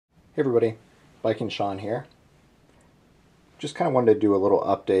everybody, Viking Sean here. Just kind of wanted to do a little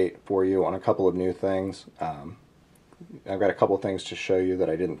update for you on a couple of new things. I've got a couple of things to show you that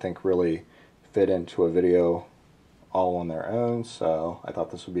I didn't think really fit into a video all on their own, so I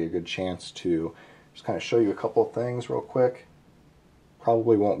thought this would be a good chance to just kind of show you a couple of things real quick.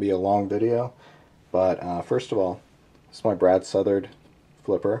 Probably won't be a long video, but first of all, this is my Brad Southard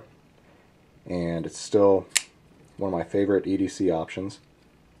flipper, and it's still one of my favorite EDC options.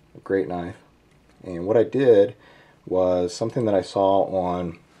 A great knife. And what I did was something that I saw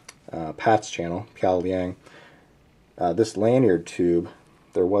on Pat's channel, Piao Liang. This lanyard tube,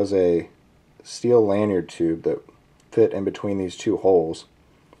 there was a steel lanyard tube that fit in between these two holes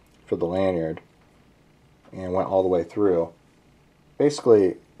for the lanyard and went all the way through.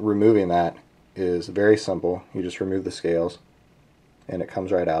 Basically, removing that is very simple. You just remove the scales and it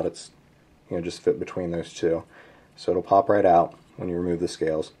comes right out. It's just fit between those two. So it'll pop right out when you remove the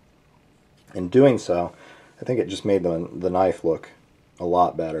scales. In doing so, I think it just made the knife look a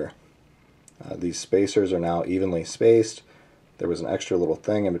lot better. These spacers are now evenly spaced. There was an extra little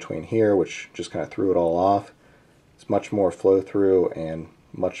thing in between here which just kind of threw it all off. It's much more flow through and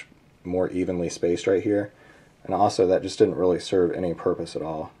much more evenly spaced right here. And also that just didn't really serve any purpose at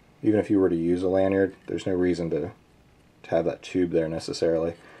all. Even if you were to use a lanyard, there's no reason to have that tube there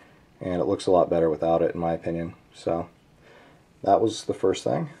necessarily. And it looks a lot better without it, in my opinion. So that was the first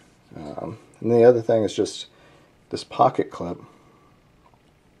thing. And the other thing is just this pocket clip.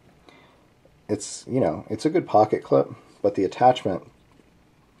 It's a good pocket clip, but the attachment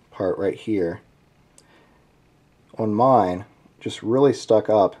part right here on mine just really stuck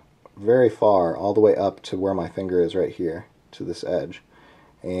up very far, all the way up to where my finger is right here, to this edge.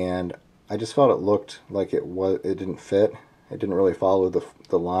 And I just felt it looked like it didn't fit. It didn't really follow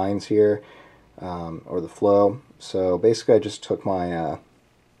the lines here, or the flow. So basically I just took my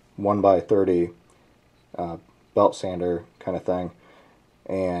 1x30 belt sander kind of thing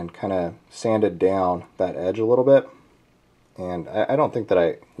and kind of sanded down that edge a little bit. And I don't think that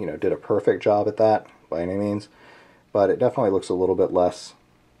I did a perfect job at that by any means, but it definitely looks a little bit less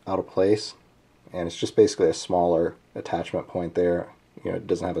out of place. And it's just basically a smaller attachment point there. It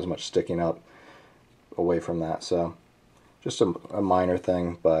doesn't have as much sticking up away from that. So just a minor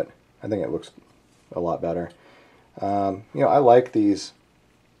thing, but I think it looks a lot better. I like these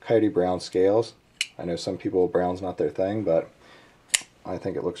Coyote Brown scales. I know some people, brown's not their thing, but I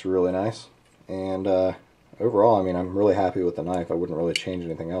think it looks really nice. And overall, I'm really happy with the knife. I wouldn't really change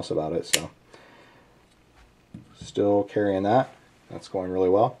anything else about it. So still carrying that. That's going really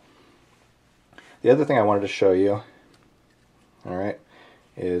well. The other thing I wanted to show you, alright,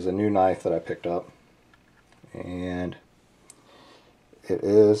 is a new knife that I picked up. And it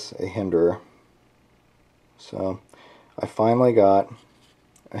is a Hinderer. So I finally got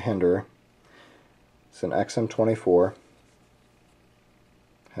a Hinderer. It's an XM24.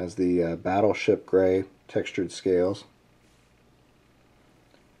 Has the Battleship Gray textured scales.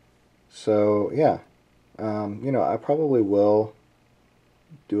 So yeah, I probably will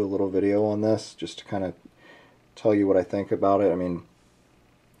do a little video on this just to kind of tell you what I think about it.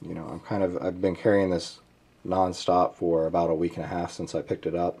 I've been carrying this non-stop for about a week and a half since I picked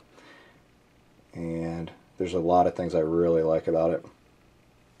it up, and there's a lot of things I really like about it.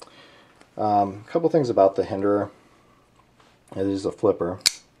 A couple things about the Hinderer. It is a flipper,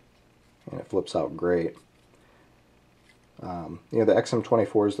 and it flips out great. The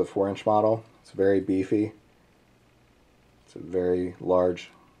XM24 is the 4-inch model. It's very beefy. It's a very large,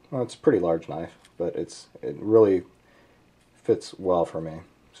 well, it's a pretty large knife, but it really fits well for me.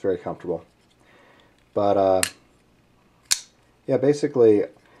 It's very comfortable. But yeah, basically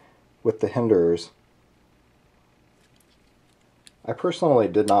with the Hinderers, I personally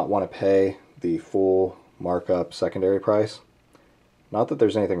did not want to pay the full markup secondary price. Not that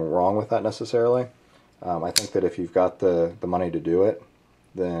there's anything wrong with that necessarily. I think that if you've got the money to do it,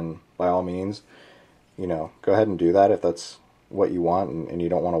 then by all means, go ahead and do that. If that's what you want and you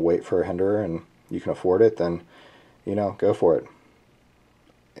don't want to wait for a Hinderer and you can afford it, then go for it.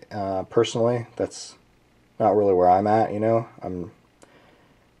 Personally, that's not really where I'm at.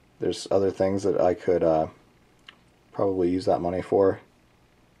 There's other things that I could probably use that money for,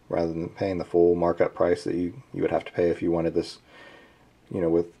 rather than paying the full markup price that you would have to pay if you wanted this,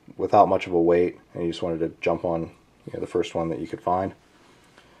 without much of a wait, and you just wanted to jump on the first one that you could find.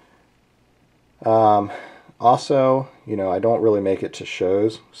 Also, I don't really make it to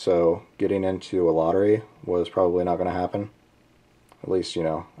shows, so getting into a lottery was probably not going to happen. At least,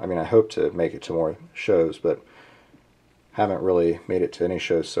 I hope to make it to more shows, but haven't really made it to any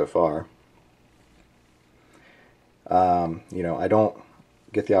shows so far. I don't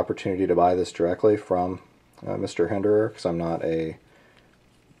get the opportunity to buy this directly from Mr. Hinderer, because I'm not a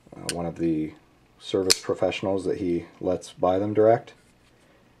one of the service professionals that he lets buy them direct.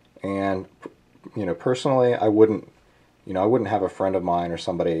 And personally, I wouldn't have a friend of mine or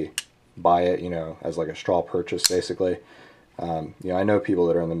somebody buy it, as like a straw purchase, basically. I know people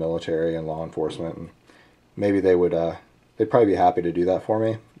that are in the military and law enforcement, and maybe they'd probably be happy to do that for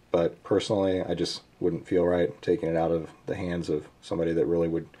me. But personally, I just wouldn't feel right taking it out of the hands of somebody that really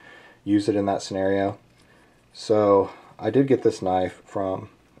would use it in that scenario. So I did get this knife from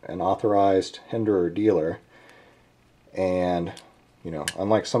an authorized Hinderer dealer, and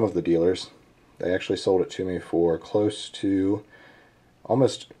unlike some of the dealers, they actually sold it to me for close to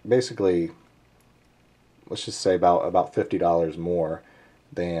almost, basically, let's just say about $50 more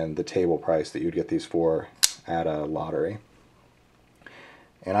than the table price that you'd get these for at a lottery.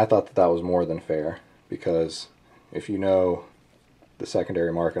 And I thought that was more than fair, because if you know the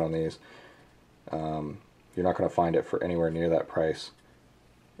secondary market on these, you're not going to find it for anywhere near that price,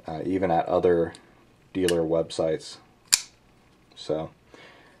 even at other dealer websites. So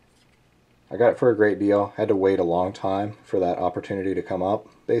I got it for a great deal. I had to wait a long time for that opportunity to come up,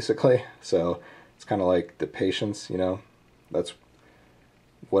 basically. So it's kind of like the patience, that's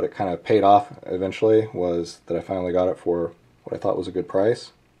what it kind of paid off eventually, was that I finally got it for what I thought was a good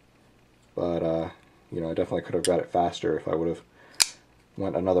price. But I definitely could have got it faster if I would have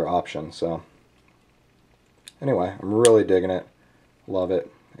went another option. So anyway, I'm really digging it, love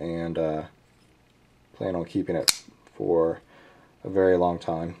it, and plan on keeping it for a very long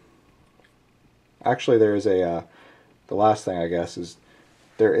time. Actually, there is the last thing, I guess, is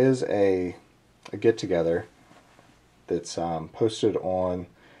there is a get-together that's posted on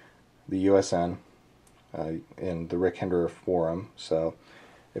the USN in the Rick Hinderer forum. So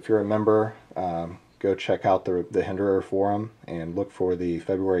if you're a member, go check out the Hinderer forum and look for the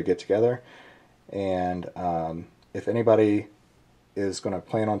February get-together. And if anybody is going to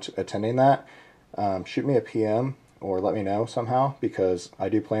plan on attending that, shoot me a PM or let me know somehow, because I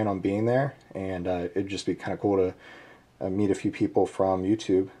do plan on being there, and it'd just be kind of cool to meet a few people from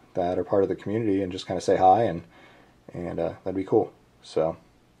YouTube that are part of the community and just kind of say hi, and that'd be cool. So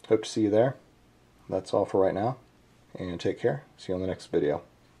hope to see you there. That's all for right now, and take care. See you on the next video.